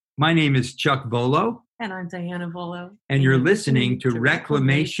My name is Chuck Vuolo. And I'm Diana Vuolo. And you're listening to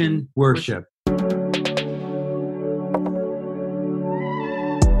Reclamation Worshiip.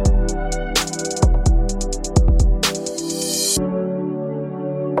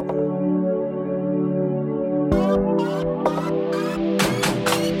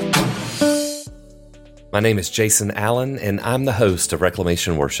 My name is Jason Allen, and I'm the host of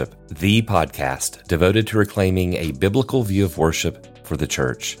Reclamation Worshiip, the podcast devoted to reclaiming a biblical view of worship for the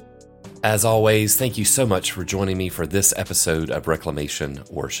church. As always, thank you so much for joining me for this episode of Reclamation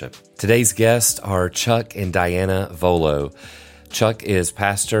Worshiip. Today's guests are Chuck and Diana Vuolo. Chuck is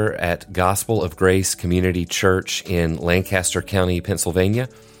pastor at Gospel of Grace Community Church in Lancaster County, Pennsylvania,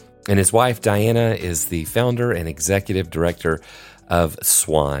 and his wife Diana is the founder and executive director of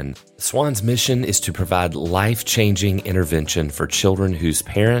SWAN. SWAN's mission is to provide life-changing intervention for children whose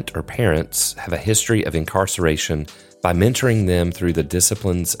parent or parents have a history of incarceration by mentoring them through the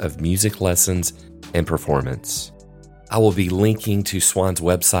disciplines of music lessons and performance. I will be linking to SWAN's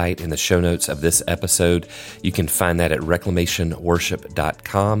website in the show notes of this episode. You can find that at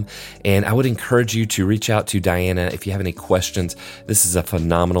reclamationworshiip.com. And I would encourage you to reach out to Diana if you have any questions. This is a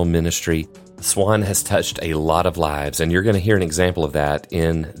phenomenal ministry. SWAN has touched a lot of lives, and you're going to hear an example of that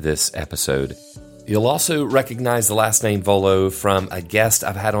in this episode. You'll also recognize the last name Vuolo from a guest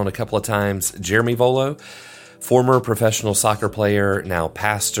I've had on a couple of times, Jeremy Vuolo, former professional soccer player, now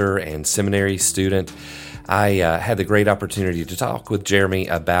pastor and seminary student. I had the great opportunity to talk with Jeremy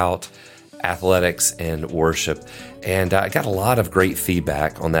about athletics and worship, and I got a lot of great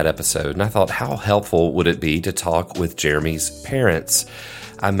feedback on that episode, and I thought, how helpful would it be to talk with Jeremy's parents?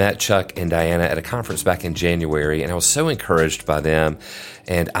 I met Chuck and Diana at a conference back in January, and I was so encouraged by them,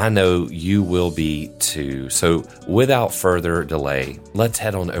 and I know you will be too. So without further delay, let's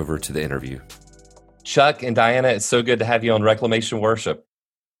head on over to the interview. Chuck and Diana, it's so good to have you on Reclamation Worshiip.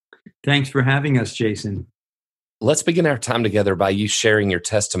 Thanks for having us, Jason. Let's begin our time together by you sharing your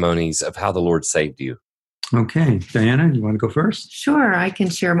testimonies of how the Lord saved you. Okay. Diana, you want to go first? Sure, I can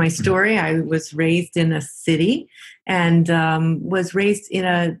share my story. I was raised in a city and was raised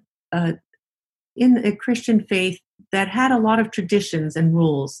in a Christian faith that had a lot of traditions and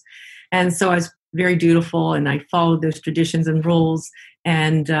rules. And so I was very dutiful, and I followed those traditions and rules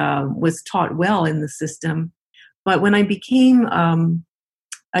and was taught well in the system. But when I became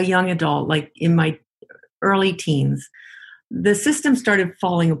a young adult, like in my early teens, the system started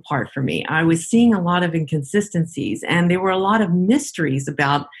falling apart for me. I was seeing a lot of inconsistencies, and there were a lot of mysteries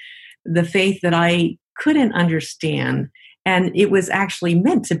about the faith that I couldn't understand. And it was actually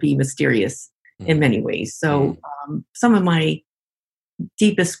meant to be mysterious in many ways. So some of my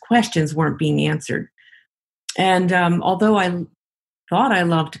deepest questions weren't being answered. And although I thought I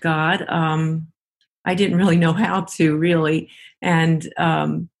loved God, I didn't really know how to really. And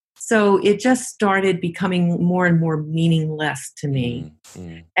so it just started becoming more and more meaningless to me.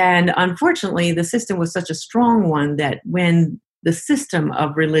 And unfortunately, the system was such a strong one that when the system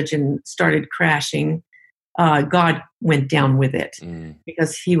of religion started crashing, God went down with it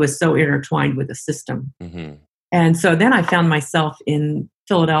because he was so intertwined with the system. And so then I found myself in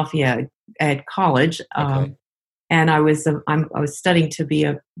Philadelphia at college, and I was studying to be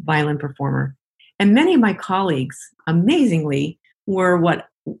a violin performer. And many of my colleagues, amazingly, were what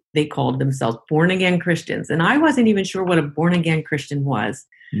they called themselves born-again Christians. And I wasn't even sure what a born-again Christian was.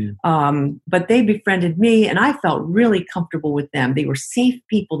 But they befriended me, and I felt really comfortable with them. They were safe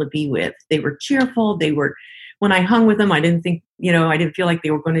people to be with. They were cheerful. When I hung with them, I didn't feel like they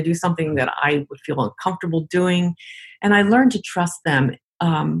were going to do something that I would feel uncomfortable doing. And I learned to trust them.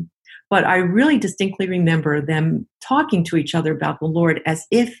 But I really distinctly remember them talking to each other about the Lord as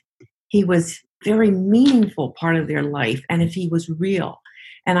if he was very meaningful part of their life and if he was real.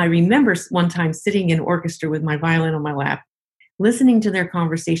 And I remember one time sitting in orchestra with my violin on my lap, listening to their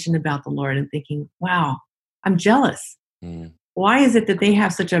conversation about the Lord and thinking, wow, I'm jealous. Why is it that they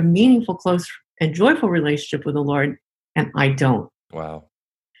have such a meaningful, close, and joyful relationship with the Lord and I don't? Wow.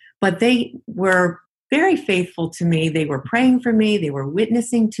 But they were very faithful to me. They were praying for me. They were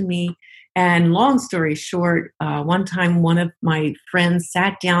witnessing to me. And long story short, one time one of my friends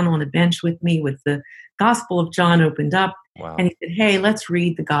sat down on a bench with me with the Gospel of John opened up. Wow. And he said, hey, let's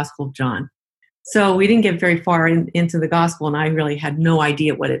read the Gospel of John. So we didn't get very far into the Gospel, and I really had no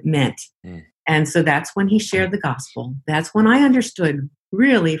idea what it meant. And so that's when he shared the Gospel. That's when I understood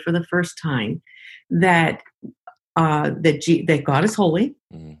really for the first time that that God is holy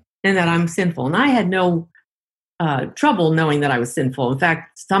and that I'm sinful. And I had no trouble knowing that I was sinful. In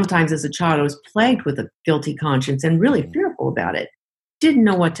fact, sometimes as a child, I was plagued with a guilty conscience and really fearful about it. Didn't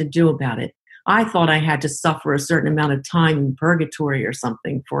know what to do about it. I thought I had to suffer a certain amount of time in purgatory or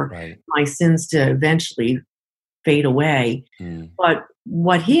something for Right. my sins to eventually fade away. Mm. But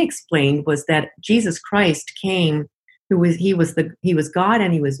what he explained was that Jesus Christ came, he was God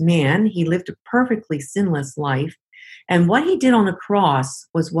and he was man. He lived a perfectly sinless life. And what he did on the cross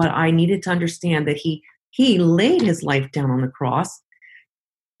was what I needed to understand, that he laid his life down on the cross.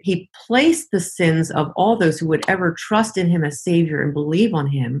 He placed the sins of all those who would ever trust in him as Savior and believe on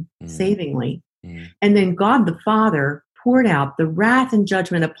him savingly. And then God the Father poured out the wrath and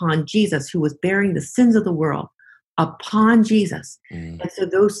judgment upon Jesus, who was bearing the sins of the world, upon Jesus. And so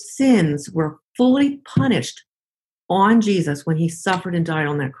those sins were fully punished on Jesus when he suffered and died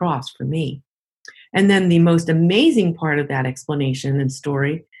on that cross for me. And then the most amazing part of that explanation and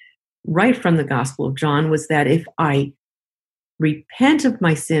story, right from the Gospel of John, was that if I repent of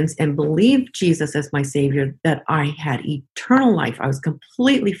my sins and believe Jesus as my Savior, that I had eternal life. I was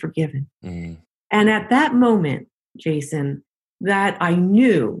completely forgiven. And at that moment, Jason, that I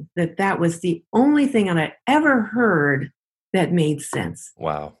knew that that was the only thing that I ever heard that made sense.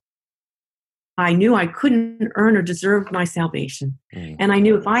 Wow. I knew I couldn't earn or deserve my salvation. And I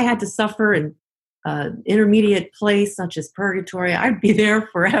knew if I had to suffer in an intermediate place such as purgatory, I'd be there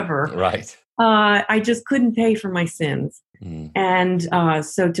forever. Right. I just couldn't pay for my sins. And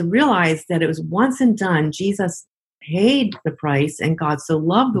so to realize that it was once and done, Jesus paid the price, and God so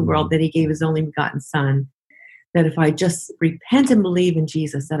loved the world that he gave his only begotten Son, that if I just repent and believe in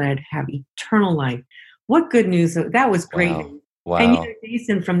Jesus, that I'd have eternal life. What good news. That was great. Wow. And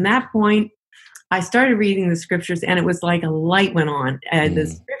Jason, from that point, I started reading the scriptures, and it was like a light went on. And the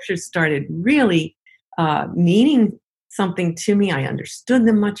scriptures started really meaning something to me. I understood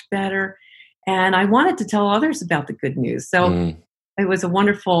them much better. And I wanted to tell others about the good news. So it was a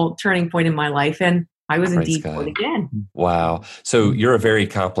wonderful turning point in my life. And I was indeed born again. Wow. So you're a very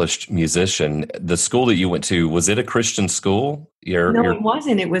accomplished musician. The school that you went to, was it a Christian school? No, it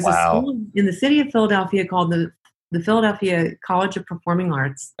wasn't. It was a school in the city of Philadelphia called the Philadelphia College of Performing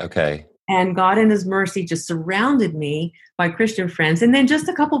Arts. Okay. And God in his mercy just surrounded me by Christian friends. And then just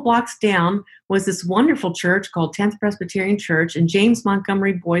a couple blocks down was this wonderful church called 10th Presbyterian Church, and James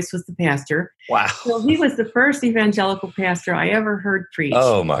Montgomery Boyce was the pastor. Wow. So he was the first evangelical pastor I ever heard preach.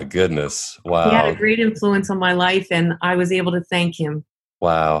 Oh, my goodness. Wow. He had a great influence on my life, and I was able to thank him.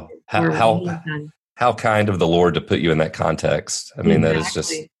 Wow. How kind of the Lord to put you in that context. I mean, That is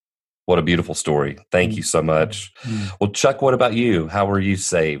just, what a beautiful story. Thank you so much. Well, Chuck, what about you? How were you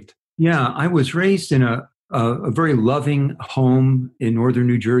saved? Yeah, I was raised in a very loving home in northern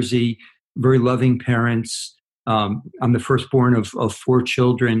New Jersey, very loving parents. I'm the firstborn of 4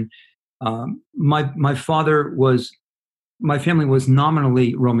 children. My family was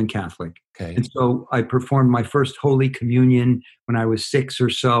nominally Roman Catholic. Okay. And so I performed my first Holy Communion when I was 6 or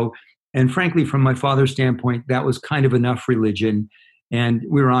so. And frankly, from my father's standpoint, that was kind of enough religion. And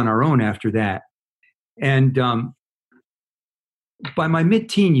we were on our own after that. And by my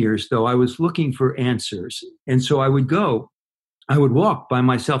mid-teen years, though, I was looking for answers. And so I would walk by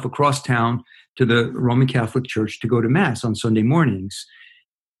myself across town to the Roman Catholic Church to go to Mass on Sunday mornings.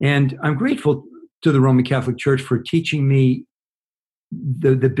 And I'm grateful to the Roman Catholic Church for teaching me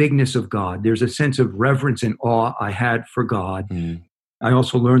the bigness of God. There's a sense of reverence and awe I had for God. I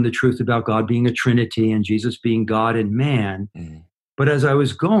also learned the truth about God being a Trinity and Jesus being God and man. But as I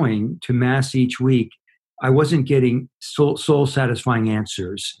was going to Mass each week, I wasn't getting soul-satisfying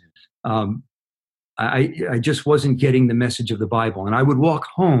answers. I just wasn't getting the message of the Bible. And I would walk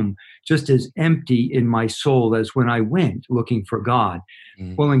home just as empty in my soul as when I went looking for God.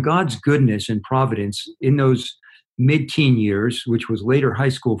 Well, in God's goodness and providence, in those mid-teen years, which was later high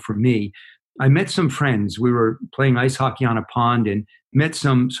school for me, I met some friends. We were playing ice hockey on a pond and met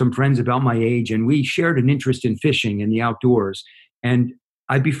some friends about my age. And we shared an interest in fishing in the outdoors. And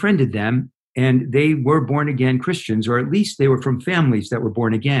I befriended them. And they were born again Christians, or at least they were from families that were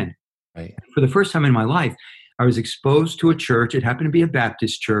born again. Right. For the first time in my life, I was exposed to a church. It happened to be a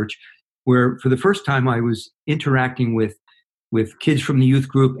Baptist church, where for the first time I was interacting with kids from the youth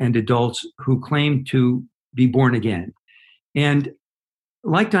group and adults who claimed to be born again. And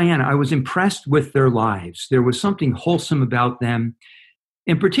like Diana, I was impressed with their lives. There was something wholesome about them,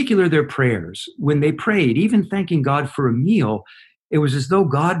 in particular their prayers. When they prayed, even thanking God for a meal, it was as though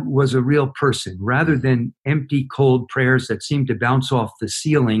God was a real person rather than empty, cold prayers that seemed to bounce off the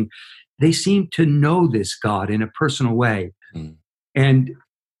ceiling. They seemed to know this God in a personal way. And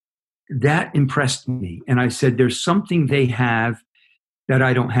that impressed me. And I said, there's something they have that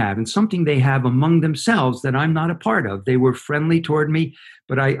I don't have, and something they have among themselves that I'm not a part of. They were friendly toward me,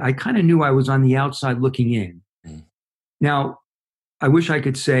 but I kind of knew I was on the outside looking in. Now, I wish I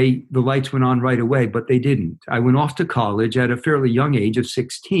could say the lights went on right away, but they didn't. I went off to college at a fairly young age of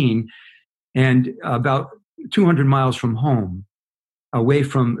 16 and about 200 miles from home, away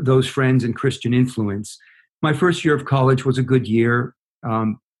from those friends and Christian influence. My first year of college was a good year.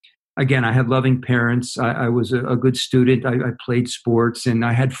 Again, I had loving parents. I was a good student. I played sports and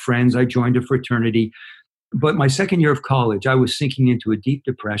I had friends. I joined a fraternity. But my second year of college, I was sinking into a deep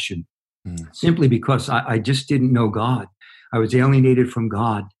depression simply because I just didn't know God. I was alienated from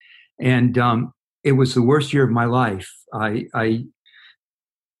God. And it was the worst year of my life. I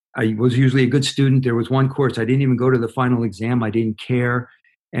was usually a good student. There was one course I didn't even go to the final exam. I didn't care.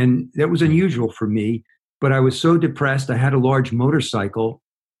 And that was unusual for me. But I was so depressed. I had a large motorcycle.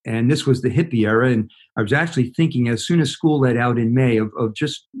 And this was the hippie era. And I was actually thinking, as soon as school let out in May, of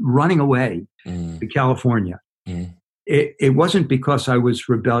just running away to California. It wasn't because I was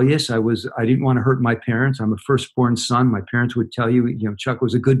rebellious. I didn't want to hurt my parents. I'm a firstborn son. My parents would tell you, Chuck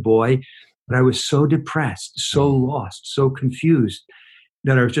was a good boy. But I was so depressed, so lost, so confused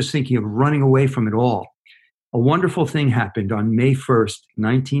that I was just thinking of running away from it all. A wonderful thing happened on May 1st,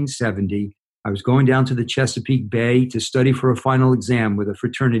 1970. I was going down to the Chesapeake Bay to study for a final exam with a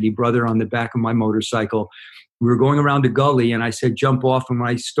fraternity brother on the back of my motorcycle. We were going around a gully, and I said, jump off. And when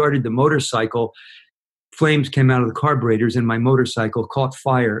I started the motorcycle, flames came out of the carburetors, and my motorcycle caught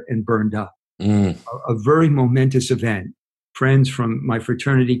fire and burned up. A very momentous event. Friends from my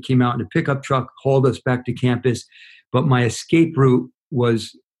fraternity came out in a pickup truck, hauled us back to campus, but my escape route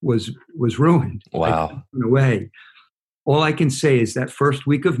was ruined. Wow. Away. All I can say is that first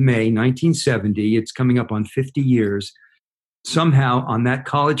week of May, 1970, it's coming up on 50 years, somehow on that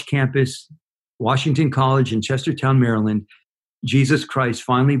college campus, Washington College in Chestertown, Maryland, Jesus Christ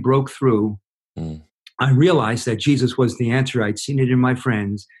finally broke through. I realized that Jesus was the answer. I'd seen it in my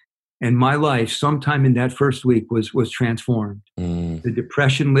friends. And my life, sometime in that first week, was transformed. The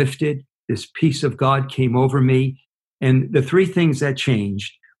depression lifted. This peace of God came over me. And the three things that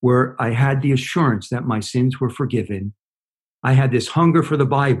changed were I had the assurance that my sins were forgiven. I had this hunger for the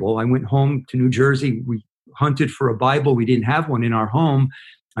Bible. I went home to New Jersey. We hunted for a Bible. We didn't have one in our home.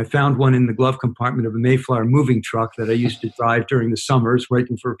 I found one in the glove compartment of a Mayflower moving truck that I used to drive during the summers,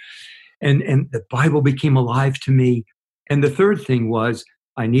 waiting for, and the Bible became alive to me. And the third thing was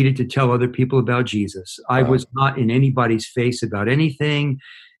I needed to tell other people about Jesus. I was not in anybody's face about anything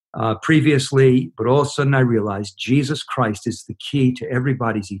previously, but all of a sudden I realized Jesus Christ is the key to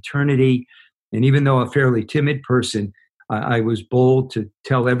everybody's eternity. And even though a fairly timid person, I was bold to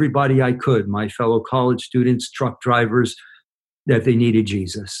tell everybody I could, my fellow college students, truck drivers, that they needed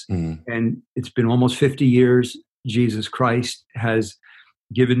Jesus. And it's been almost 50 years. Jesus Christ has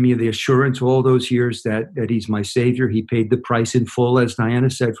given me the assurance all those years that he's my Savior. He paid the price in full, as Diana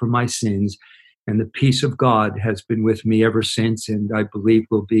said, for my sins. And the peace of God has been with me ever since, and I believe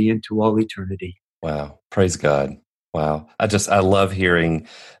will be into all eternity. Wow. Praise God. Wow. I love hearing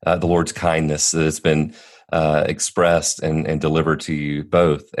the Lord's kindness that has been expressed and delivered to you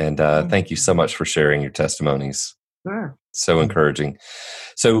both. And thank you so much for sharing your testimonies. Sure. So encouraging.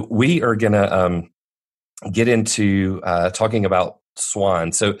 So we are going to get into talking about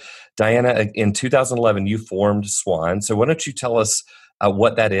SWAN. So Diana, in 2011, you formed SWAN. So why don't you tell us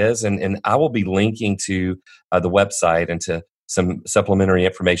what that is? And I will be linking to the website and to some supplementary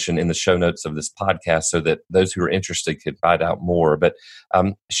information in the show notes of this podcast so that those who are interested could find out more. But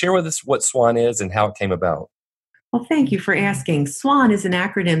share with us what SWAN is and how it came about. Well, thank you for asking. SWAN is an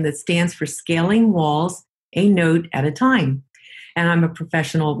acronym that stands for Scaling Walls, a Note at a Time. And I'm a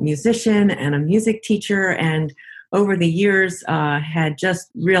professional musician and a music teacher, and over the years had just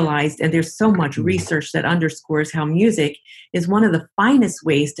realized, and there's so much research that underscores how music is one of the finest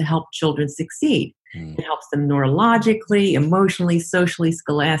ways to help children succeed. It helps them neurologically, emotionally, socially,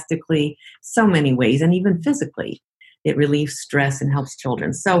 scholastically, so many ways, and even physically. It relieves stress and helps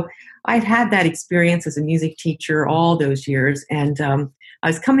children. So I've had that experience as a music teacher all those years, and I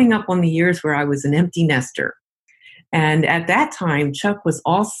was coming up on the years where I was an empty nester. And at that time, Chuck was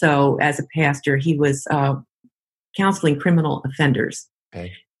also, as a pastor, he was counseling criminal offenders.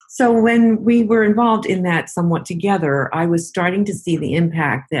 Okay. So when we were involved in that somewhat together, I was starting to see the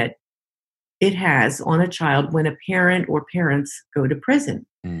impact that it has on a child when a parent or parents go to prison.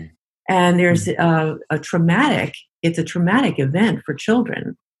 And there's it's a traumatic event for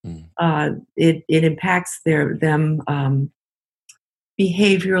children. It impacts them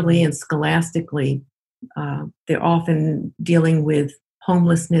behaviorally and scholastically. They're often dealing with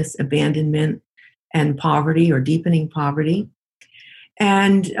homelessness, abandonment, and poverty or deepening poverty.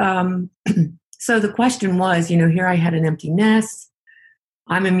 And so the question was, here I had an empty nest.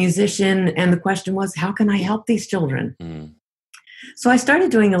 I'm a musician. And the question was, how can I help these children? So I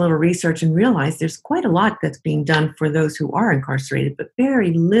started doing a little research and realized there's quite a lot that's being done for those who are incarcerated, but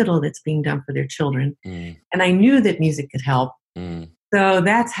very little that's being done for their children. Mm, And I knew that music could help. mm, So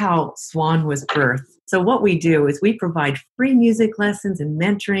that's how SWAN was birthed. So what we do is we provide free music lessons and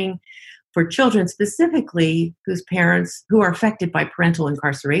mentoring for children specifically whose parents who are affected by parental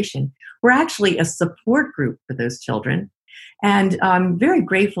incarceration. We're actually a support group for those children. And I'm very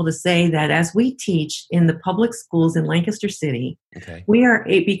grateful to say that as we teach in the public schools in Lancaster City, okay.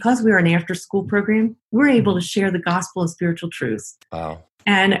 because we are an after-school program, we're able to share the gospel and spiritual truths. Wow.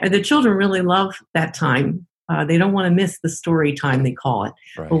 And the children really love that time. They don't want to miss the story time, they call it.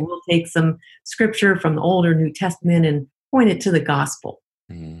 Right. But we'll take some scripture from the Old or New Testament and point it to the gospel.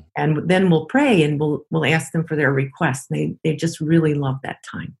 Mm, And then we'll pray and we'll ask them for their requests. They just really love that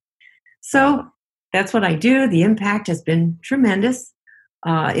time. So that's what I do. The impact has been tremendous.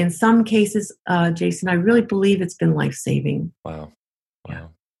 In some cases, Jason, I really believe it's been life-saving. wow. Yeah.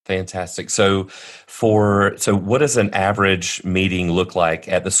 Fantastic. So what does an average meeting look like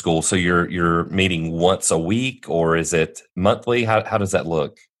at the school? So you're meeting once a week, or is it monthly? How does that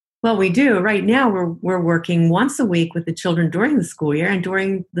look? Well, we do. Right now, we're working once a week with the children during the school year, and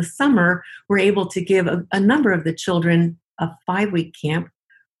during the summer, we're able to give a number of the children a 5-week camp.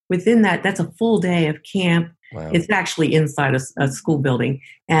 Within that, that's a full day of camp. Wow. It's actually inside a school building,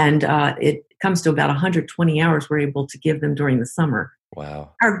 and it comes to about 120 hours we're able to give them during the summer.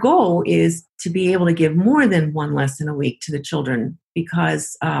 Wow. Our goal is to be able to give more than one lesson a week to the children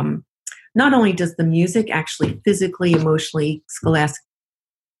because not only does the music actually physically, emotionally, scholastically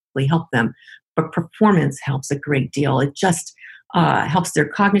help them, but performance helps a great deal. It just helps their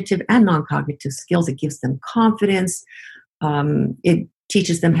cognitive and non-cognitive skills. It gives them confidence. It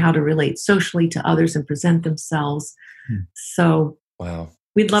teaches them how to relate socially to others and present themselves. So Wow.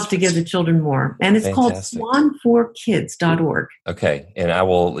 we'd love to give the children more. And it's Fantastic. called swanforkids.org. Okay. And I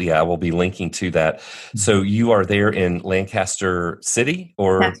will be linking to that. So you are there in Lancaster City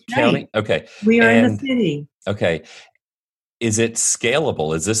or That's county? right. Okay. We are in the city. Okay. Is it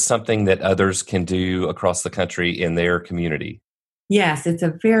scalable? Is this something that others can do across the country in their community? Yes, it's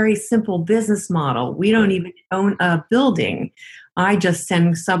a very simple business model. We don't even own a building. I just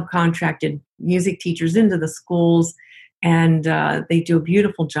send subcontracted music teachers into the schools, and they do a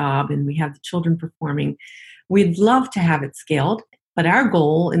beautiful job, and we have the children performing. We'd love to have it scaled, but our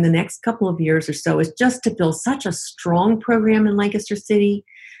goal in the next couple of years or so is just to build such a strong program in Lancaster City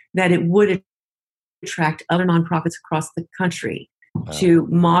that it would attract other nonprofits across the country to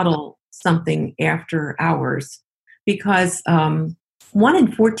model something after hours. Because 1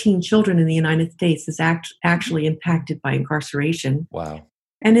 in 14 children in the United States is actually impacted by incarceration. Wow.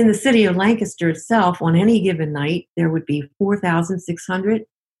 And in the city of Lancaster itself, on any given night, there would be 4,600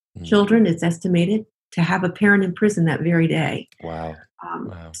 children, it's estimated, to have a parent in prison that very day. Wow.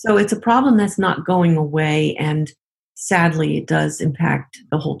 So it's a problem that's not going away, and sadly, it does impact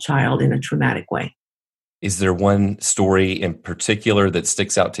the whole child in a traumatic way. Is there one story in particular that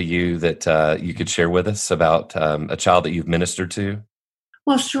sticks out to you that you could share with us about a child that you've ministered to?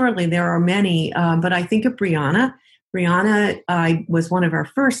 Well, surely there are many, but I think of Brianna. Brianna was one of our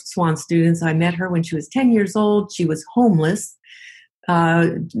first SWAN students. I met her when she was 10 years old. She was homeless.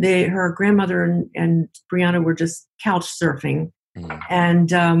 Her grandmother and Brianna were just couch surfing. And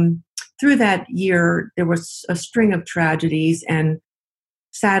through that year, there was a string of tragedies, and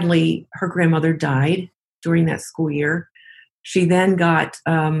sadly, her grandmother died during that school year. She then got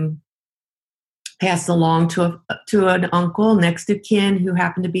passed along to an uncle, next of kin, who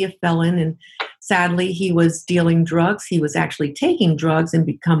happened to be a felon, and sadly, he was dealing drugs. He was actually taking drugs and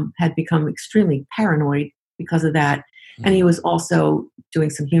had become extremely paranoid because of that. And he was also doing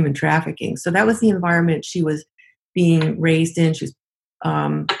some human trafficking. So that was the environment she was being raised in. She's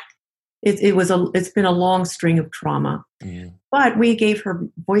it's been a long string of trauma. But we gave her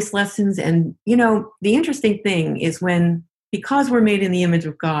voice lessons. And, the interesting thing is because we're made in the image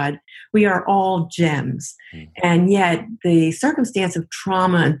of God, we are all gems. And yet the circumstance of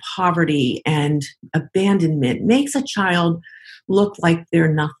trauma and poverty and abandonment makes a child look like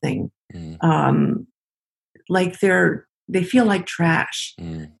they're nothing. Like they feel like trash.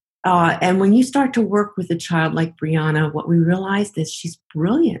 And when you start to work with a child like Brianna, what we realized is she's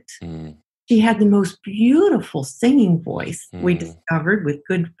brilliant. She had the most beautiful singing voice, we discovered, with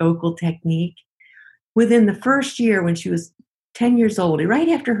good vocal technique. Within the first year, when she was 10 years old, right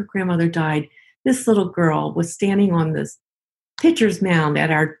after her grandmother died, this little girl was standing on this pitcher's mound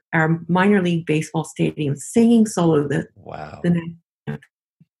at our minor league baseball stadium singing solo.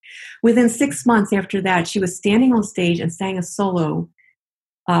 Within 6 months after that, she was standing on stage and sang a solo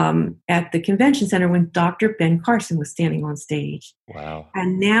at the convention center when Dr. Ben Carson was standing on stage. Wow.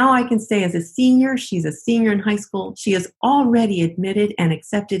 And now I can say as a senior, she's a senior in high school. She is already admitted and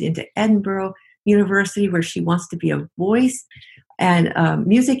accepted into Edinburgh University, where she wants to be a voice and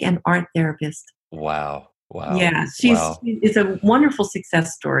music and art therapist. Wow. Wow. Yeah, Wow. it's a wonderful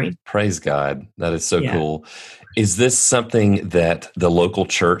success story. Praise God. That is so cool. Is this something that the local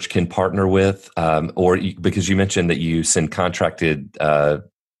church can partner with? Because you mentioned that you send contracted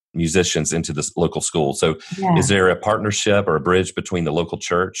musicians into this local school. So is there a partnership or a bridge between the local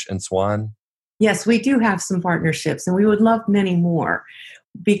church and SWAN? Yes, we do have some partnerships, and we would love many more.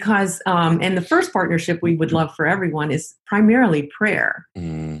 Because, and the first partnership we would love for everyone is primarily prayer.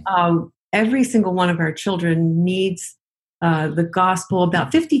 Every single one of our children needs the gospel.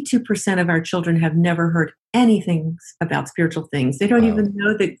 About 52% of our children have never heard anything about spiritual things. They don't even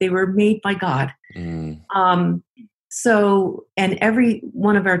know that they were made by God. So, and every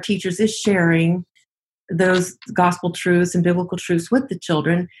one of our teachers is sharing those gospel truths and biblical truths with the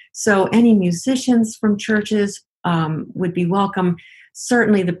children. So any musicians from churches would be welcome.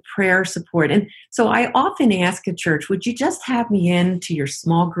 Certainly the prayer support. And so I often ask a church, would you just have me into your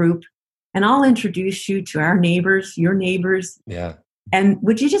small group and I'll introduce you to our neighbors, your neighbors. Yeah. And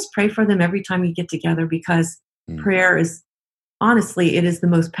would you just pray for them every time you get together? Because prayer is, honestly, it is the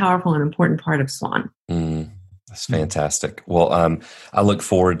most powerful and important part of SWAN. That's fantastic. Well, I look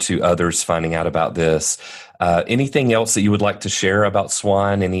forward to others finding out about this. Anything else that you would like to share about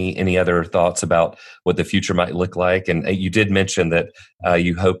SWAN? Any other thoughts about what the future might look like? And you did mention that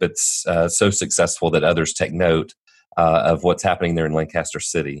you hope it's so successful that others take note of what's happening there in Lancaster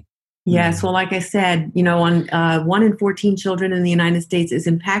City. Yes. Well, like I said, on 1 in 14 children in the United States is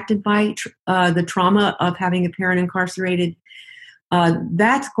impacted by the trauma of having a parent incarcerated.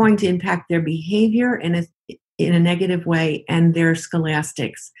 That's going to impact their behavior in a negative way and their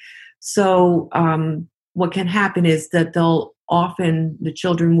scholastics. So what can happen is that the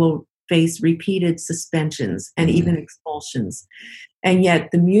children will face repeated suspensions and even expulsions. And yet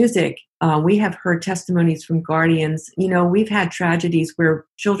the music, we have heard testimonies from guardians. We've had tragedies where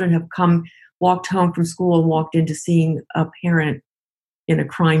children have walked home from school and walked into seeing a parent in a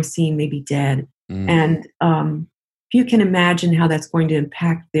crime scene, maybe dead. And if you can imagine how that's going to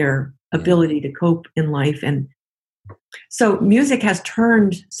impact their ability to cope in life. And so music has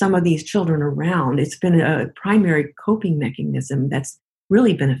turned some of these children around. It's been a primary coping mechanism that's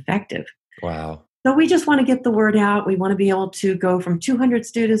really been effective. Wow. So we just want to get the word out. We want to be able to go from 200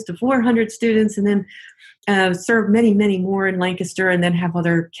 students to 400 students and then serve many, many more in Lancaster and then have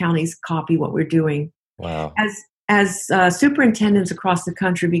other counties copy what we're doing. Wow. As superintendents across the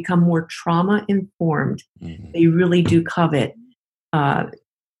country become more trauma-informed, they really do covet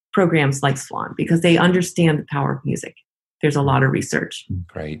programs like SWAN because they understand the power of music. There's a lot of research.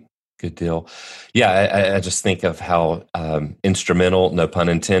 Great. Good deal. Yeah, I just think of how instrumental, no pun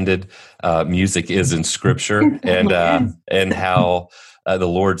intended, music is in Scripture, and how the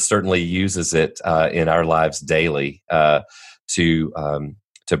Lord certainly uses it in our lives daily to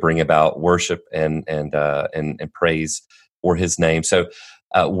bring about worship and praise for His name. So,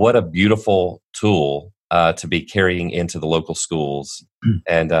 what a beautiful tool to be carrying into the local schools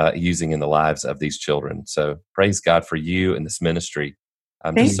and using in the lives of these children. So, praise God for you and this ministry.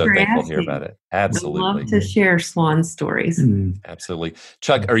 I'm Thanks just so for thankful asking. to hear about it. Absolutely. I'd love to share SWAN stories. Absolutely.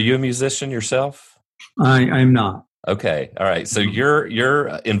 Chuck, are you a musician yourself? I'm not. Okay. All right. So your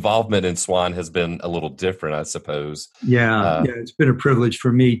involvement in SWAN has been a little different, I suppose. Yeah. It's been a privilege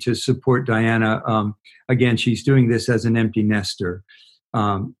for me to support Diana. Again, she's doing this as an empty nester.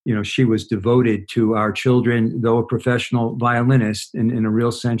 She was devoted to our children, though a professional violinist. In a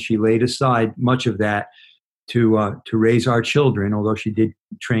real sense, she laid aside much of that to raise our children, although she did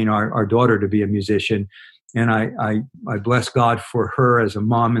train our daughter to be a musician. And I bless God for her as a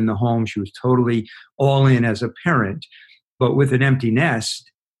mom in the home. She was totally all in as a parent, but with an empty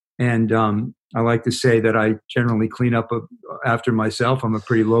nest. And I like to say that I generally clean up after myself. I'm a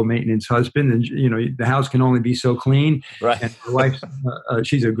pretty low maintenance husband, and the house can only be so clean. Right. And my wife,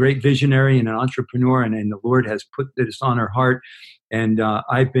 she's a great visionary and an entrepreneur, and the Lord has put this on her heart. And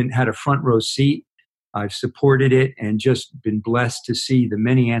I've had a front row seat. I've supported it and just been blessed to see the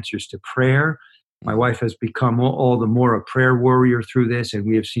many answers to prayer. My wife has become all the more a prayer warrior through this, and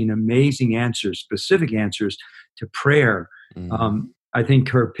we have seen amazing answers, specific answers to prayer. I think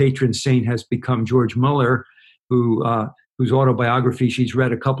her patron saint has become George Muller, whose autobiography she's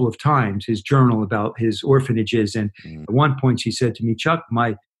read a couple of times, his journal about his orphanages. And at one point she said to me, Chuck,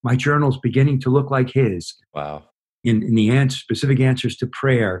 my journal's beginning to look like his. Wow. In the specific answers to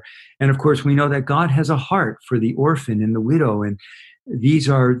prayer. And of course, we know that God has a heart for the orphan and the widow. And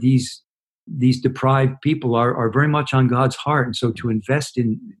these deprived people are very much on God's heart. And so to invest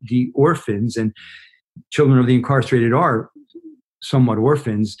in the orphans, and children of the incarcerated are somewhat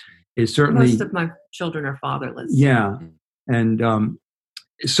orphans, is certainly... Most of my children are fatherless. Yeah. And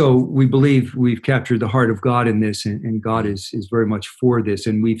so we believe we've captured the heart of God in this, and God is very much for this.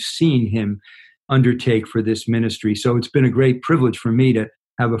 And we've seen him undertake for this ministry. So it's been a great privilege for me to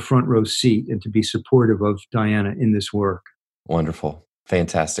have a front row seat and to be supportive of Diana in this work. Wonderful.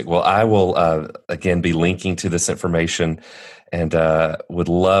 Fantastic. Well, I will, again, be linking to this information, and would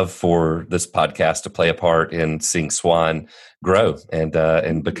love for this podcast to play a part in seeing SWAN grow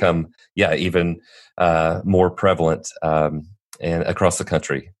and become, even more prevalent and across the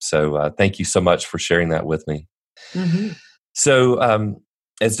country. So thank you so much for sharing that with me. Mm-hmm. So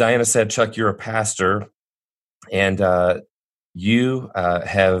as Diana said, Chuck, you're a pastor, and you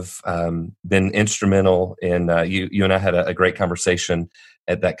have been instrumental in, you and I had a great conversation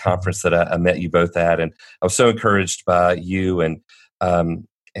at that conference that I met you both at, and I was so encouraged by you, and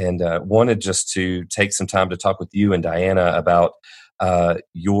wanted just to take some time to talk with you and Diana about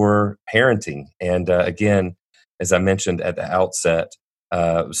your parenting. And again, as I mentioned at the outset,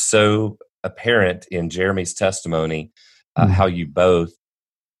 so apparent in Jeremy's testimony, how you both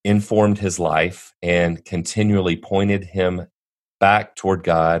informed his life and continually pointed him back toward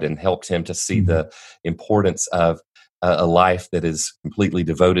God and helped him to see the importance of a life that is completely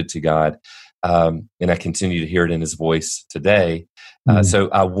devoted to God. And I continue to hear it in his voice today. So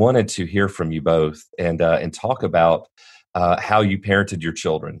I wanted to hear from you both and talk about how you parented your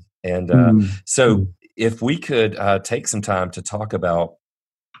children. And so if we could take some time to talk about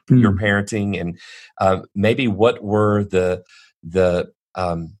your parenting, and maybe what were the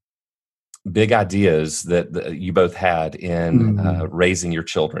big ideas that you both had in raising your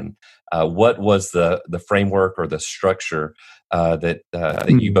children. What was the framework or the structure that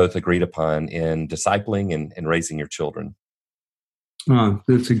you both agreed upon in discipling and raising your children?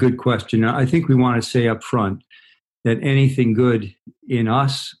 That's a good question. I think we want to say up front that anything good in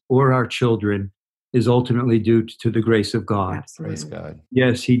us or our children is ultimately due to the grace of God. Absolutely. Praise God.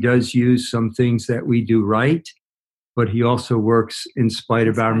 Yes, he does use some things that we do right, but he also works in spite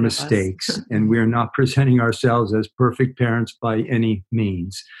of our mistakes. And we're not presenting ourselves as perfect parents by any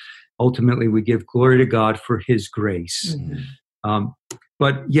means. Ultimately, we give glory to God for his grace.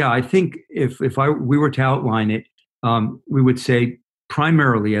 But yeah, I think if we were to outline it, we would say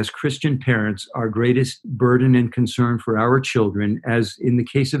primarily as Christian parents, our greatest burden and concern for our children, as in the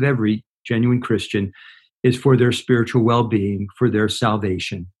case of every genuine Christian, is for their spiritual well-being, for their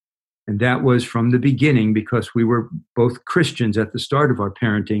salvation. And that was from the beginning, because we were both Christians at the start of our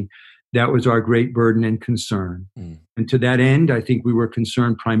parenting. That was our great burden and concern. And to that end, I think we were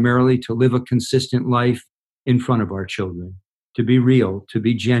concerned primarily to live a consistent life in front of our children, to be real, to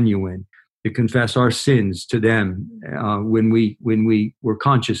be genuine, to confess our sins to them when we were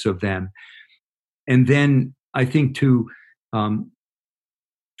conscious of them. And then I think to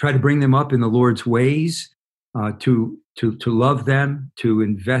try to bring them up in the Lord's ways, to love them, to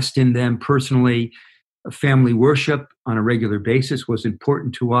invest in them personally. Family worship on a regular basis was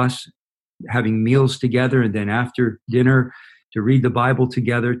important to us. Having meals together, and then after dinner to read the Bible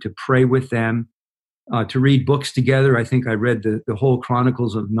together, to pray with them, to read books together. I think I read the whole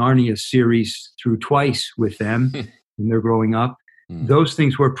Chronicles of Narnia series through twice with them when they're growing up. Those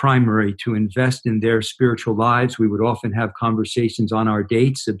things were primary, to invest in their spiritual lives. We would often have conversations on our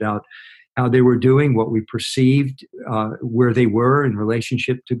dates about how they were doing, what we perceived, where they were in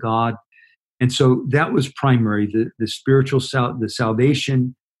relationship to God. And so that was primary, the spiritual, the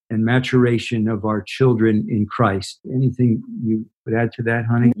salvation and maturation of our children in Christ. Anything you would add to that,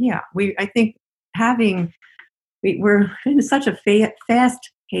 honey? Yeah, I think we're in such a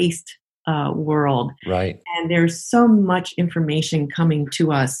fast-paced world. Right. And there's so much information coming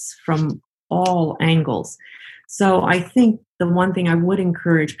to us from all angles. So I think the one thing I would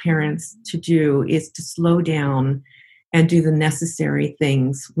encourage parents to do is to slow down and do the necessary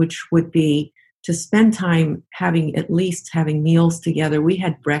things, which would be to spend time having meals together. We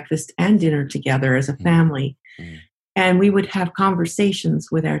had breakfast and dinner together as a family. And we would have conversations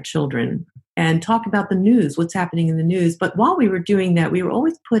with our children and talk about the news, what's happening in the news. But while we were doing that, we were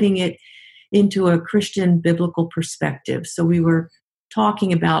always putting it into a Christian biblical perspective. So we were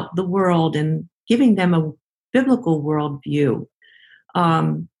talking about the world and giving them a biblical worldview.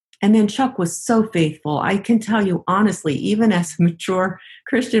 And then Chuck was so faithful. I can tell you honestly, even as a mature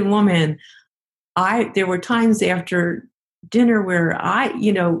Christian woman, there were times after dinner where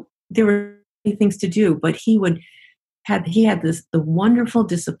there were many things to do, but he had the wonderful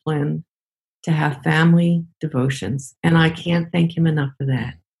discipline to have family devotions. And I can't thank him enough for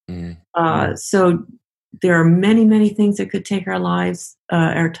that. So there are many, many things that could take our lives,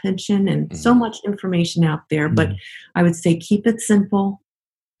 our attention, and so much information out there. But I would say keep it simple.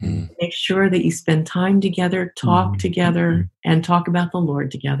 Make sure that you spend time together, talk together, and talk about the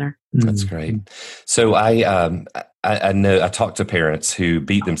Lord together. That's great. So I know I talk to parents who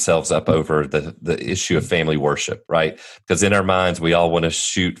beat themselves up over the issue of family worship, right? Because in our minds, we all want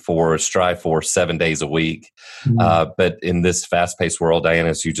to strive for 7 days a week. But in this fast-paced world, Diana,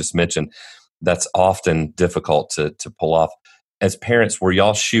 as you just mentioned, that's often difficult to pull off. As parents, were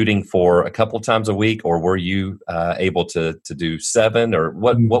y'all shooting for a couple of times a week, or were you able to do 7? Or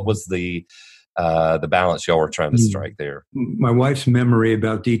what was the balance y'all were trying to strike there? My wife's memory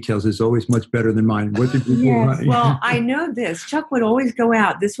about details is always much better than mine. What did you do? Right? Well, I know this. Chuck would always go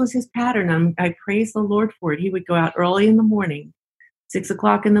out. This was his pattern. I praise the Lord for it. He would go out early in the morning, 6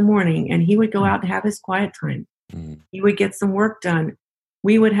 o'clock in the morning, and he would go out and have his quiet time. He would get some work done.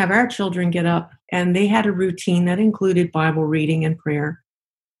 We would have our children get up, and they had a routine that included Bible reading and prayer.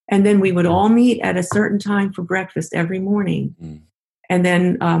 And then we would all meet at a certain time for breakfast every morning. And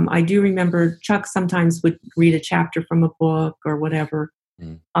then I do remember Chuck sometimes would read a chapter from a book or whatever.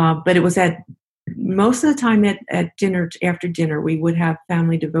 But it was most of the time at dinner, after dinner, we would have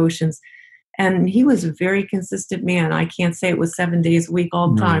family devotions. And he was a very consistent man. I can't say it was 7 days a week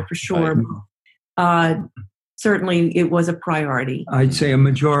all the time for sure. Certainly, it was a priority. I'd say a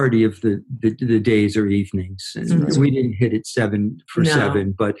majority of the days or evenings. And we didn't hit it 7 for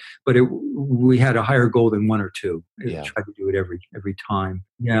 7, but we had a higher goal than 1 or 2. Tried to do it every time.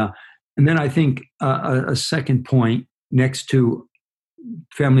 Yeah, and then I think a second point next to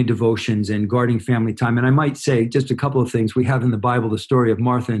family devotions and guarding family time, and I might say just a couple of things. We have in the Bible the story of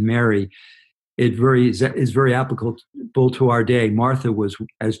Martha and Mary. It is very applicable to our day. Martha was,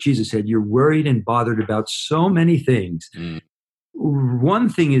 as Jesus said, you're worried and bothered about so many things. One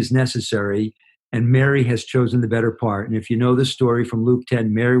thing is necessary, and Mary has chosen the better part. And if you know the story from Luke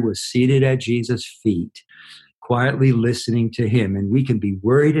 10, Mary was seated at Jesus' feet, quietly listening to him. And we can be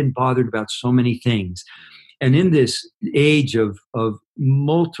worried and bothered about so many things. And in this age of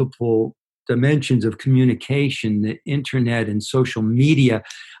multiple dimensions of communication, the internet and social media,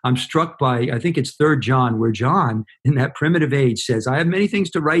 I'm struck by, I think it's 3 John, where John, in that primitive age, says, I have many things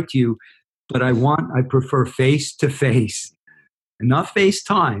to write to you, but I prefer face to face. And not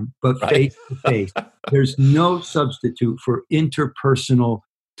FaceTime, but face to face. There's no substitute for interpersonal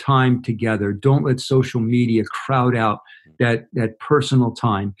time together. Don't let social media crowd out that personal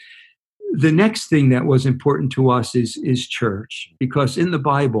time. The next thing that was important to us is church, because in the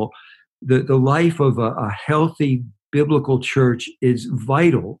Bible, the life of a healthy biblical church is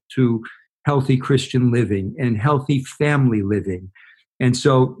vital to healthy Christian living and healthy family living. And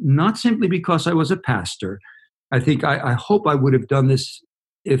so not simply because I was a pastor, I think I hope I would have done this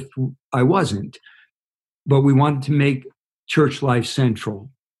if I wasn't, but we wanted to make church life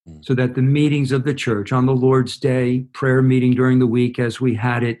central so that the meetings of the church on the Lord's Day, prayer meeting during the week as we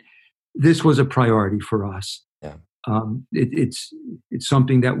had it, this was a priority for us. Yeah. It's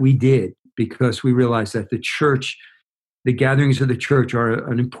something that we did because we realized that the church, the gatherings of the church are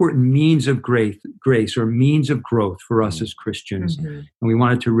an important means of grace or means of growth for us as Christians. And we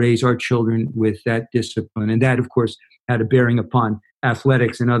wanted to raise our children with that discipline. And that, of course, had a bearing upon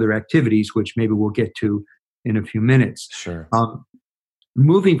athletics and other activities, which maybe we'll get to in a few minutes. Sure.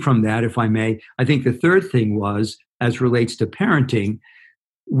 Moving from that, if I may, I think the third thing was, as relates to parenting,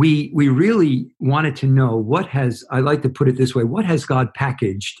 we really wanted to know I like to put it this way, what has God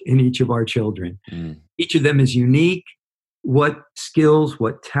packaged in each of our children? Each of them is unique. What skills,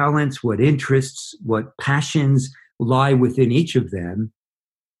 what talents, what interests, what passions lie within each of them.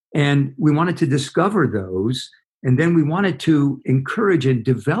 And we wanted to discover those. And then we wanted to encourage and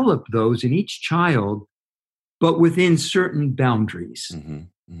develop those in each child, but within certain boundaries.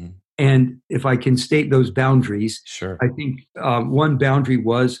 And if I can state those boundaries, sure. I think one boundary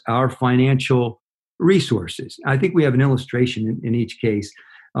was our financial resources. I think we have an illustration in each case.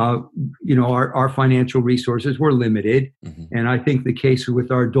 Our financial resources were limited. And I think the case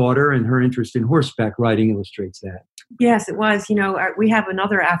with our daughter and her interest in horseback riding illustrates that. Yes, it was. We have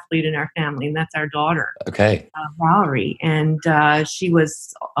another athlete in our family, and that's our daughter, Valerie. And she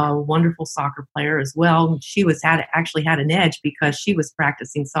was a wonderful soccer player as well. She actually had an edge because she was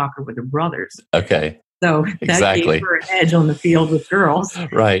practicing soccer with her brothers. Okay. So that gave her an edge on the field with girls.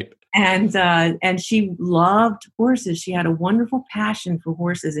 Right. And she loved horses. She had a wonderful passion for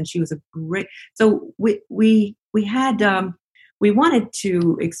horses, and she was so we had we wanted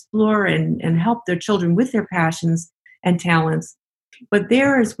to explore and help their children with their passions and talents. But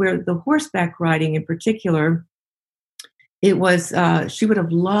there is where the horseback riding in particular, it was, she would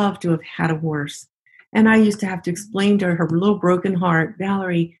have loved to have had a horse. And I used to have to explain to her little broken heart,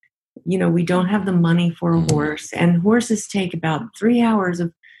 Valerie, we don't have the money for a horse, and horses take about 3 hours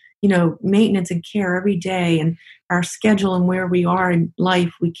of, maintenance and care every day, and our schedule and where we are in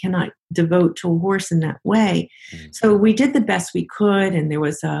life, we cannot devote to a horse in that way. So we did the best we could, and there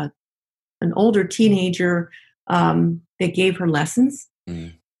was an older teenager that gave her lessons.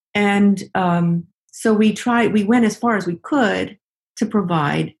 And so we went as far as we could to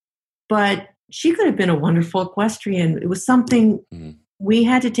provide, but she could have been a wonderful equestrian. It was something we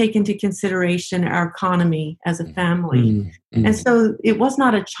had to take into consideration, our economy as a family. And so it was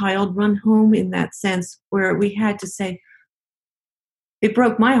not a child-run home in that sense, where we had to say, it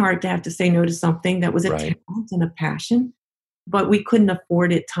broke my heart to have to say no to something that was a talent and a passion, but we couldn't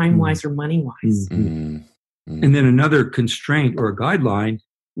afford it time-wise or money-wise. And then another constraint or a guideline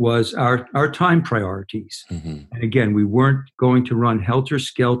was our time priorities. And again, we weren't going to run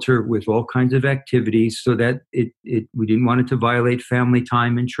helter-skelter with all kinds of activities, so that we didn't want it to violate family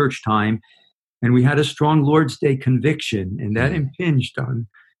time and church time. And we had a strong Lord's Day conviction, and that impinged on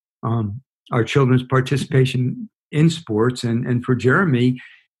our children's participation in sports. And for Jeremy,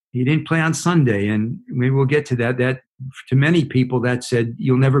 he didn't play on Sunday, and maybe we'll get to that. That to many people, that said,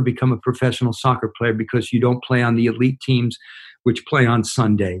 you'll never become a professional soccer player because you don't play on the elite teams which play on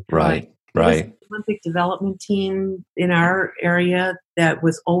Sunday. Right. There was an Olympic development team in our area that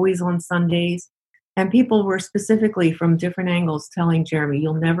was always on Sundays, and people were specifically from different angles telling Jeremy,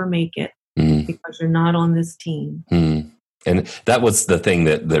 you'll never make it because you're not on this team. And that was the thing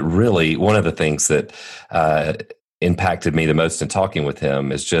that really, one of the things that impacted me the most in talking with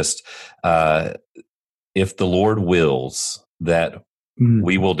him is just, if the Lord wills that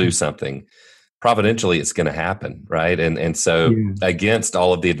we will do something, providentially it's going to happen, right? And so against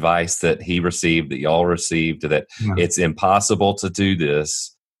all of the advice that he received, that y'all received, that it's impossible to do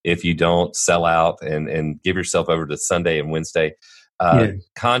this if you don't sell out and give yourself over to Sunday and Wednesday.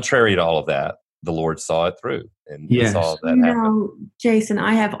 Contrary to all of that, the Lord saw it through and saw that happen. Jason,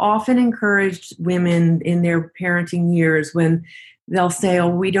 I have often encouraged women in their parenting years when they'll say, oh,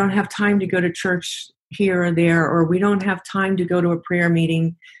 we don't have time to go to church here or there, or we don't have time to go to a prayer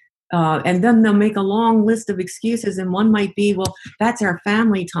meeting. And then they'll make a long list of excuses, and one might be, well, that's our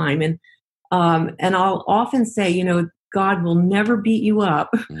family time. And I'll often say, God will never beat you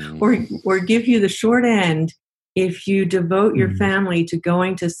up or give you the short end if you devote your family to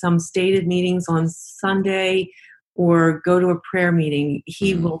going to some stated meetings on Sunday or go to a prayer meeting.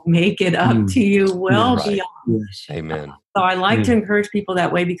 He will make it up to you beyond. Yes. Amen. So I like to encourage people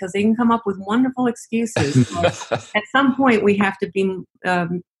that way, because they can come up with wonderful excuses. At some point, we have to be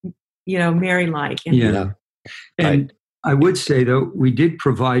Mary-like. And I would say, though, we did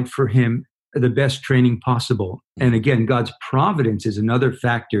provide for him the best training possible. And again, God's providence is another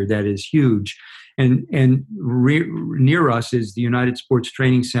factor that is huge. And near us is the United Sports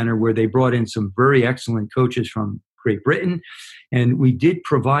Training Center, where they brought in some very excellent coaches from Great Britain. And we did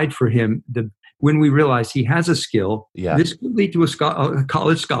provide for him when we realized he has a skill. This could lead to a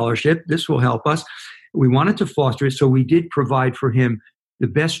college scholarship. This will help us. We wanted to foster it, so we did provide for him the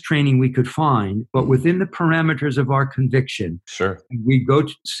best training we could find, but within the parameters of our conviction. Sure. We'd go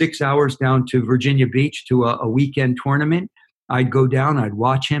 6 hours down to Virginia Beach to a weekend tournament. I'd go down, I'd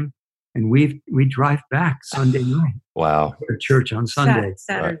watch him, and we'd drive back Sunday night. Wow. Go to church on Sunday.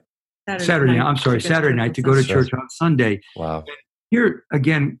 Saturday night to go to church on Sunday. Wow. Here,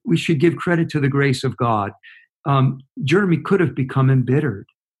 again, we should give credit to the grace of God. Jeremy could have become embittered.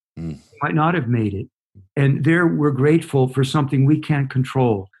 He might not have made it. And there we're grateful for something we can't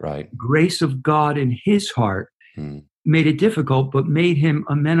control. Right. Grace of God in his heart made it difficult, but made him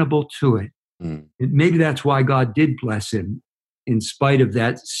amenable to it. Maybe that's why God did bless him in spite of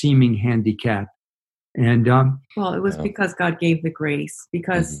that seeming handicap. And well, it was because God gave the grace.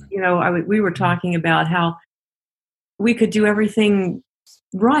 Because we were talking about how we could do everything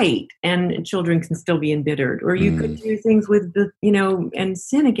right, and children can still be embittered, or you could do things with and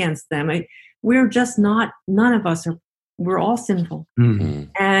sin against them. We're just not. None of us are. We're all sinful,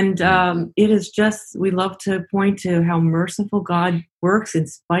 and it is just. We love to point to how merciful God works in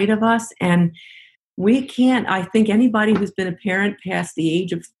spite of us, and we can't. I think anybody who's been a parent past the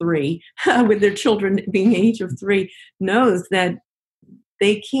age of 3, with their children being age of 3, knows that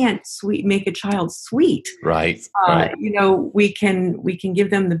they can't make a child sweet. Right. We can give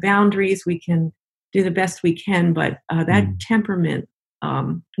them the boundaries. We can do the best we can, but that temperament,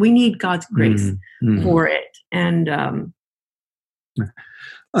 we need God's grace for it. And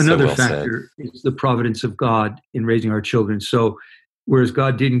another factor is the providence of God in raising our children. So whereas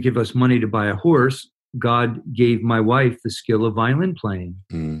God didn't give us money to buy a horse, God gave my wife the skill of violin playing.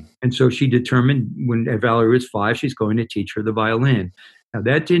 And so she determined when Valerie was 5, she's going to teach her the violin. Now,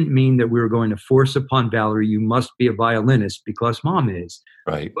 that didn't mean that we were going to force upon Valerie, you must be a violinist because mom is.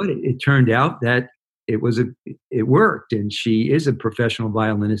 Right. But it turned out that it worked, and she is a professional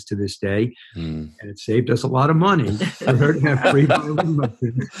violinist to this day, and it saved us a lot of money for her to have free violin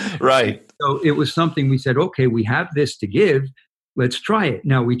lessons. Right. So it was something we said, okay, we have this to give. Let's try it.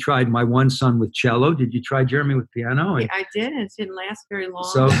 Now, we tried my one son with cello. Did you try Jeremy with piano? And I did. It didn't last very long.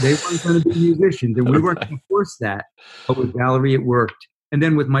 So they weren't going to be musicians, and we weren't going to force that. But with Valerie, it worked. And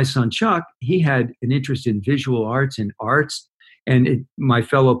then with my son Chuck, he had an interest in visual arts and arts. And my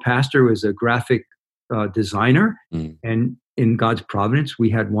fellow pastor was a graphic designer. And in God's providence, we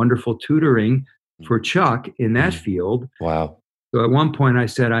had wonderful tutoring for Chuck in that field. Wow. So at one point I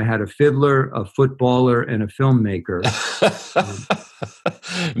said I had a fiddler, a footballer, and a filmmaker.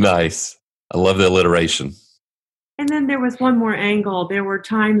 Nice. I love the alliteration. And then there was one more angle. There were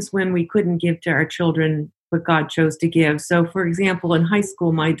times when we couldn't give to our children what God chose to give. So, for example, in high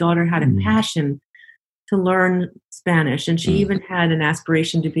school, my daughter had a passion to learn Spanish, and she even had an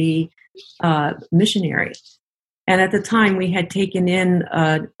aspiration to be a missionary. And at the time, we had taken in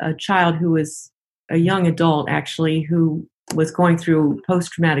a child who was a young adult, actually, who was going through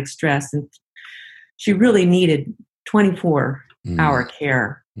post-traumatic stress, and she really needed 24-hour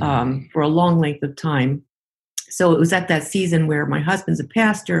care for a long length of time. So it was at that season where my husband's a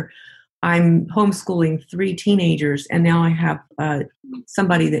pastor, I'm homeschooling 3 teenagers, and now I have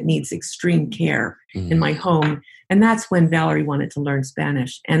somebody that needs extreme care in my home. And that's when Valerie wanted to learn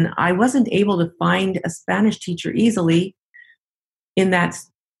Spanish. And I wasn't able to find a Spanish teacher easily in that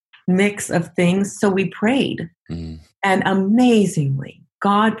mix of things. So we prayed. And amazingly,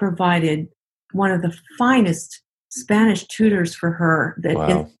 God provided one of the finest Spanish tutors for her that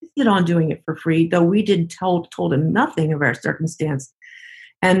insisted on doing it for free, though we didn't told him nothing of our circumstance.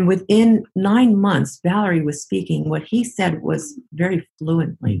 And within 9 months, Valerie was speaking what he said was very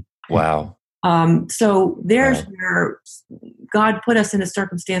fluently. Wow. So there's where God put us in a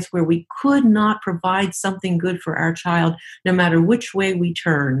circumstance where we could not provide something good for our child, no matter which way we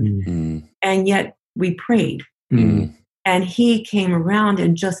turned. And yet we prayed. And he came around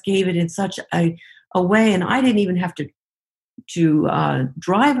and just gave it in such a way. And I didn't even have to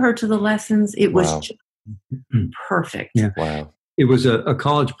drive her to the lessons. It was just perfect. Yeah. Wow. It was a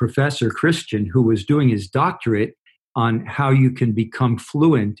college professor, Christian, who was doing his doctorate on how you can become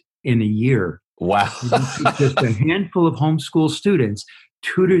fluent in a year. Wow. Just a handful of homeschool students,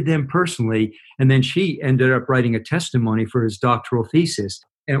 tutored them personally, and then she ended up writing a testimony for his doctoral thesis.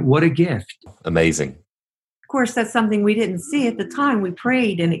 And what a gift. Amazing. Of course, that's something we didn't see at the time. We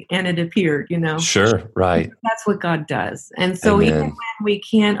prayed and it appeared, Sure, right. That's what God does. And so even when we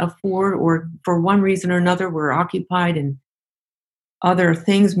can't afford, or for one reason or another, we're occupied in other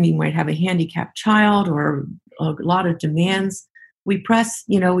things, we might have a handicapped child or a lot of demands, we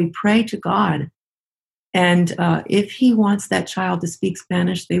pray to God. And if he wants that child to speak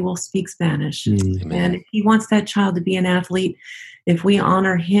Spanish, they will speak Spanish. And if he wants that child to be an athlete, if we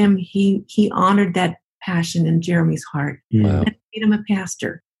honor him, he honored that passion in Jeremy's heart and made him a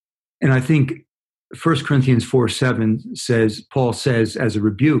pastor. And I think 1 Corinthians 4:7 says, Paul says as a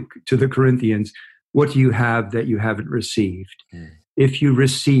rebuke to the Corinthians, what do you have that you haven't received? If you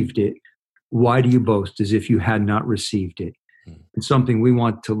received it, why do you boast as if you had not received it? And something we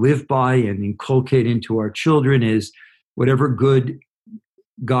want to live by and inculcate into our children is whatever good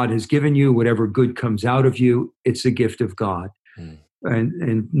God has given you, whatever good comes out of you, it's a gift of God,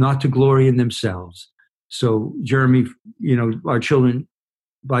 and not to glory in themselves. So Jeremy, our children,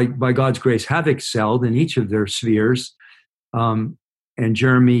 by God's grace, have excelled in each of their spheres. And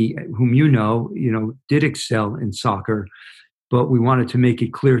Jeremy, whom did excel in soccer, but we wanted to make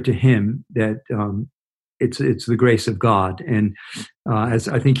it clear to him that it's the grace of God. And as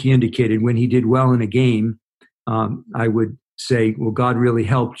I think he indicated, when he did well in a game, I would say, well, God really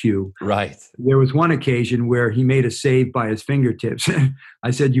helped you. Right. There was one occasion where he made a save by his fingertips. I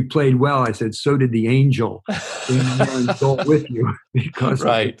said, you played well. I said, so did the angel in goal with you. Because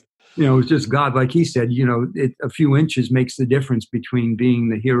it was just God. Like he said, a few inches makes the difference between being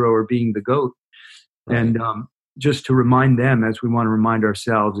the hero or being the GOAT. Right. And just to remind them, as we want to remind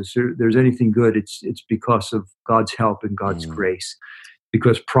ourselves, if there's anything good, it's because of God's help and God's grace.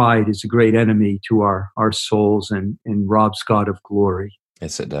 Because pride is a great enemy to our souls and robs God of glory.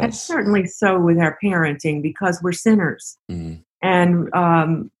 Yes, it does. And certainly so with our parenting, because we're sinners. And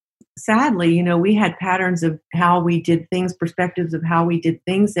sadly, we had patterns of how we did things, perspectives of how we did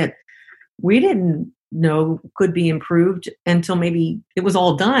things that we didn't could be improved until maybe it was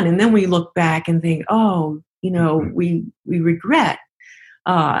all done. And then we look back and think, we regret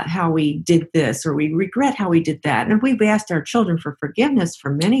how we did this, or we regret how we did that. And we've asked our children for forgiveness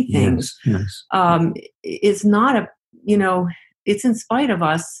for many things. Yes. It's not it's in spite of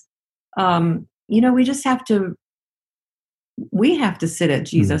us. We have to sit at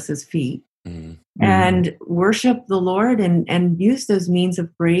Jesus's feet and worship the Lord and use those means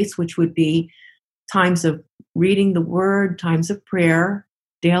of grace, which would be times of reading the word, times of prayer,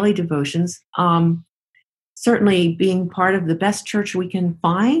 daily devotions. Certainly being part of the best church we can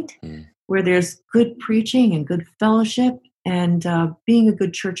find, where there's good preaching and good fellowship, and being a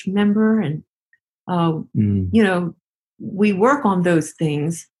good church member. And, we work on those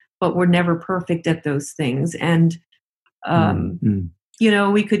things, but we're never perfect at those things. And,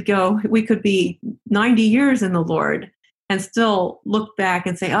 we could be 90 years in the Lord and still look back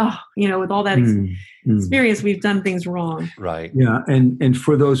and say, with all that experience, we've done things wrong. Right. Yeah. And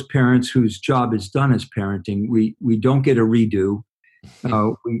for those parents whose job is done as parenting, we don't get a redo.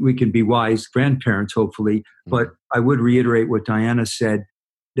 We can be wise grandparents, hopefully. But I would reiterate what Diana said,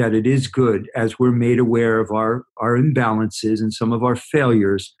 that it is good, as we're made aware of our imbalances and some of our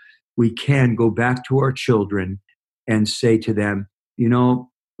failures, we can go back to our children and say to them,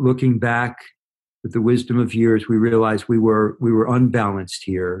 looking back with the wisdom of years, we realized we were unbalanced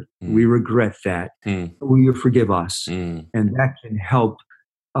here. We regret that. Will you forgive us? And that can help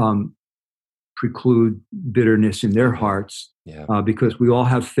preclude bitterness in their hearts, because we all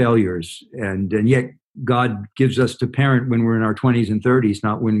have failures, and yet God gives us to parent when we're in our 20s and 30s,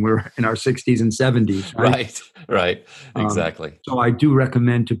 not when we're in our 60s and 70s. Right. Exactly. So I do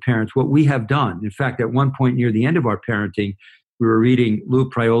recommend to parents what we have done. In fact, at one point near the end of our parenting, we were reading Lou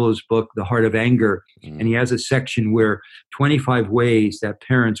Priolo's book, The Heart of Anger, and he has a section where 25 ways that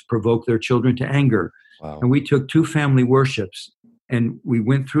parents provoke their children to anger. Wow. And we took 2 family worships, and we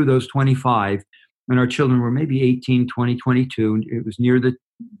went through those 25, and our children were maybe 18, 20, 22. And it was near the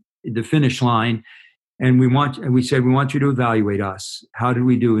finish line. And we said, we want you to evaluate us. How did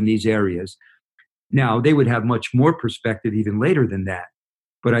we do in these areas? Now, they would have much more perspective even later than that.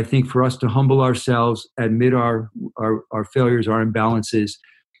 But I think for us to humble ourselves, admit our failures, our imbalances,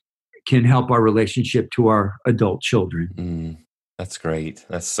 can help our relationship to our adult children. That's great.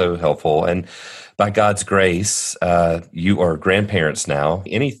 That's so helpful. And by God's grace, you are grandparents now.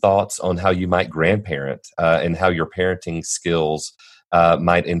 Any thoughts on how you might grandparent and how your parenting skills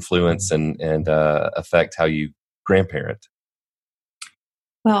might influence and affect how you grandparent?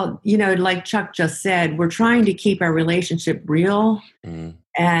 Well, like Chuck just said, we're trying to keep our relationship real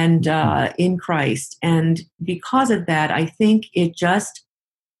and in Christ. And because of that, I think it just,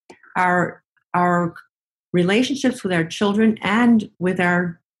 our relationships with our children and with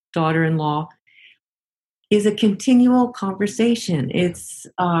our daughter-in-law is a continual conversation. It's,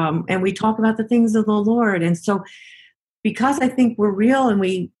 and we talk about the things of the Lord. And so, because I think we're real and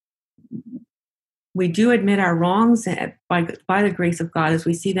we do admit our wrongs by the grace of God as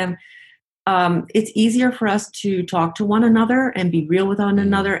we see them, it's easier for us to talk to one another and be real with one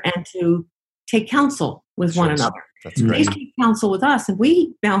another and to take counsel with one another. That's great. They take counsel with us, and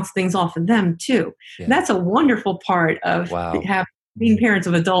we bounce things off of them too. Yeah. That's a wonderful part of being parents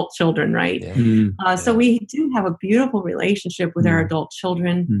of adult children, right? Yeah. So we do have a beautiful relationship with our adult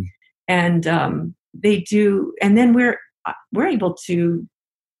children, and they do. And then we're able to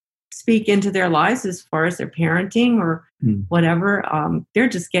speak into their lives as far as their parenting or whatever. They're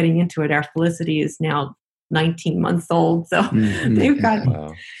just getting into it. Our Felicity is now 19 months old, so they've got.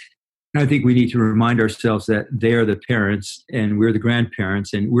 Wow. I think we need to remind ourselves that they are the parents and we're the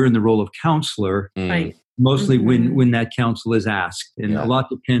grandparents, and we're in the role of counselor, right? Mostly when that counsel is asked. And a lot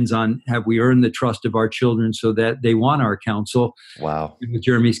depends on, have we earned the trust of our children so that they want our counsel? Wow. In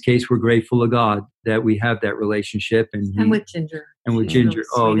Jeremy's case, we're grateful to God that we have that relationship. And with Ginger. And with Ginger.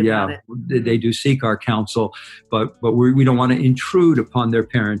 They do seek our counsel, but we don't want to intrude upon their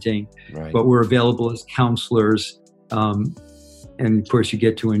parenting, but we're available as counselors. And of course, you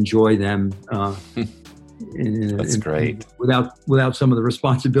get to enjoy them. That's great. Without some of the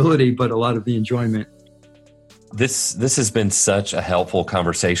responsibility, but a lot of the enjoyment. This has been such a helpful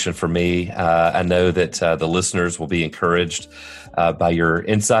conversation for me. I know that the listeners will be encouraged by your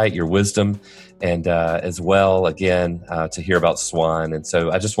insight, your wisdom, and as well, again, to hear about SWAN. And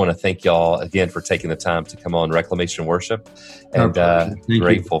so I just want to thank y'all again for taking the time to come on Reclamation Worship, and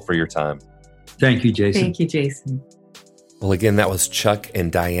grateful for your time. Thank you, Jason. Thank you, Jason. Well, again, that was Chuck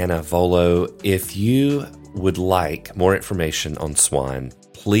and Diana Vuolo. If you would like more information on SWAN,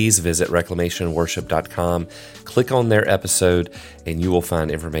 please visit reclamationworship.com, click on their episode, and you will find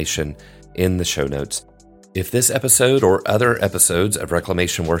information in the show notes. If this episode or other episodes of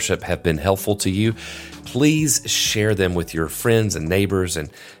Reclamation Worship have been helpful to you, please share them with your friends and neighbors and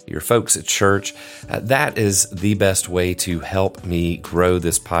your folks at church. That is the best way to help me grow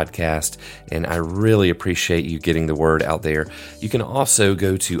this podcast, and I really appreciate you getting the word out there. You can also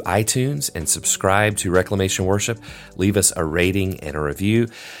go to iTunes and subscribe to Reclamation Worship. Leave us a rating and a review.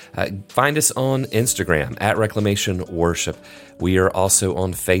 Find us on Instagram at Reclamation Worship. We are also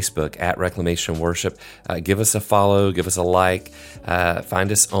on Facebook at Reclamation Worship. Give us a follow, give us a like.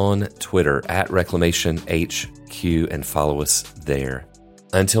 Find us on Twitter at Reclamation HQ and follow us there.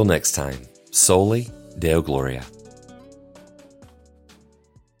 Until next time, Soli Deo Gloria.